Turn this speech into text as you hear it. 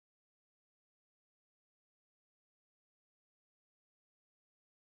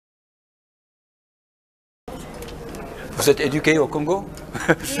Vous êtes éduqué au Congo?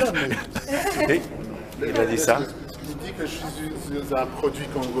 Jamais. Oui, il a dit ça. Il dit que je suis un produit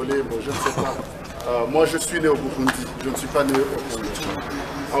congolais, bon, je ne sais pas. Moi, je suis né au Burundi, je ne suis pas né au Congo.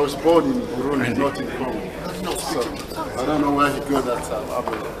 I was born in Burundi, not in Congo. So, I don't know where he got that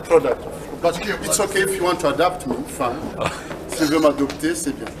product. But it's okay if you want to adapt me, fine. Si tu veux m'adopter,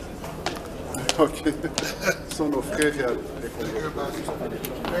 c'est bien. Ok. Ce sont nos frères et les Congolais.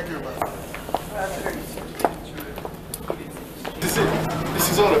 This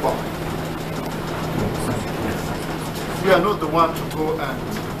is all about. We are not the one to go and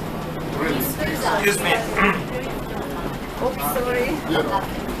really. Excuse me. Oh, sorry. You know,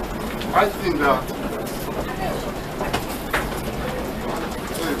 I think that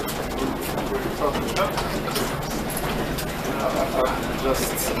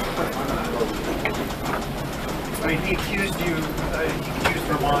I mean, he accused you, he accused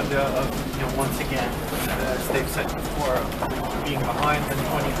Rwanda of, once again, as they've said before, being behind the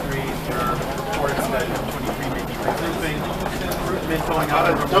 23. There are reports that M23 may be recruitment going on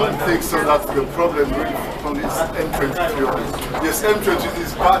in I Rwanda. don't think so. That's the problem really on this M23. Yes, M23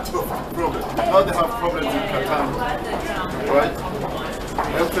 is part of the problem. Now they have problems in Katanga, right?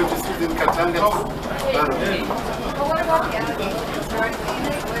 M23 in Katanga.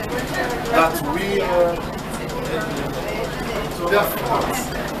 That we therefore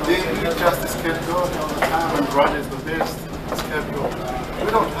they need just a scapegoat all the time, and Rwanda is the best scapegoat. We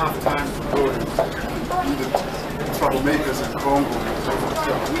don't have time to go and be the troublemakers in Congo.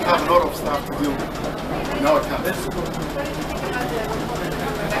 We have a lot of stuff to do in our country.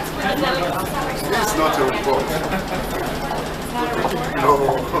 It's not a report. No.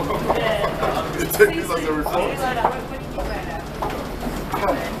 You take this as a report.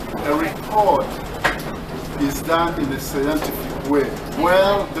 A report is done in a scientific way,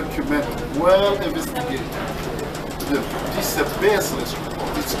 well documented, well investigated. This is a baseless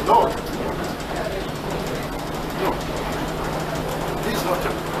report. It's not. No. This is not a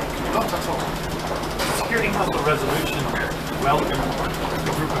report. Not at all. The Security Council resolution welcomed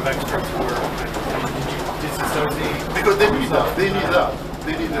the group of experts who were disassociated. Because they need that. They need that.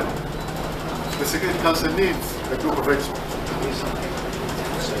 They need that. The Security Council needs a group of experts.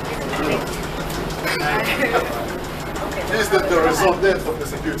 This is the raison d'être of the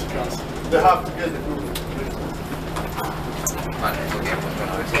Security Council. They have to get a group of experts.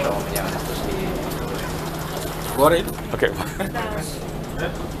 Worried? Okay.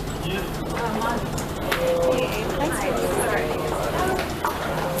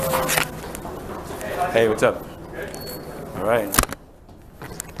 Hey, what's up? All right.